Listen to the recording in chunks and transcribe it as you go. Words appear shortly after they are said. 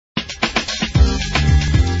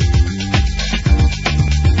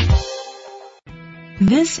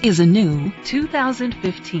This is a new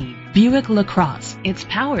 2015 Buick LaCrosse. It's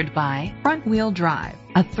powered by front-wheel drive,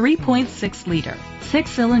 a 3.6-liter,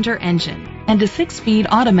 6-cylinder engine, and a 6-speed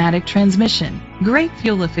automatic transmission. Great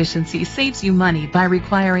fuel efficiency saves you money by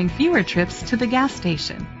requiring fewer trips to the gas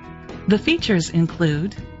station. The features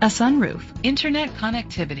include a sunroof, internet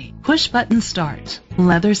connectivity, push-button start,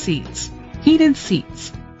 leather seats, heated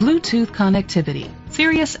seats, Bluetooth connectivity,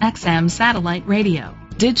 Sirius XM satellite radio,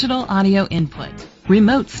 digital audio input,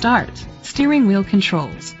 remote start, steering wheel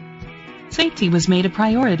controls. Safety was made a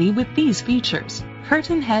priority with these features: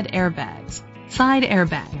 curtain head airbags, side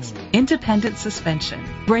airbags, independent suspension,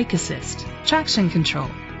 brake assist, traction control,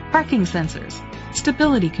 parking sensors,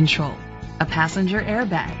 stability control, a passenger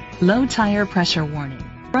airbag, low tire pressure warning,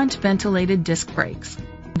 front ventilated disc brakes.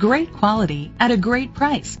 Great quality at a great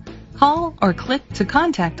price. Call or click to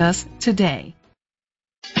contact us today.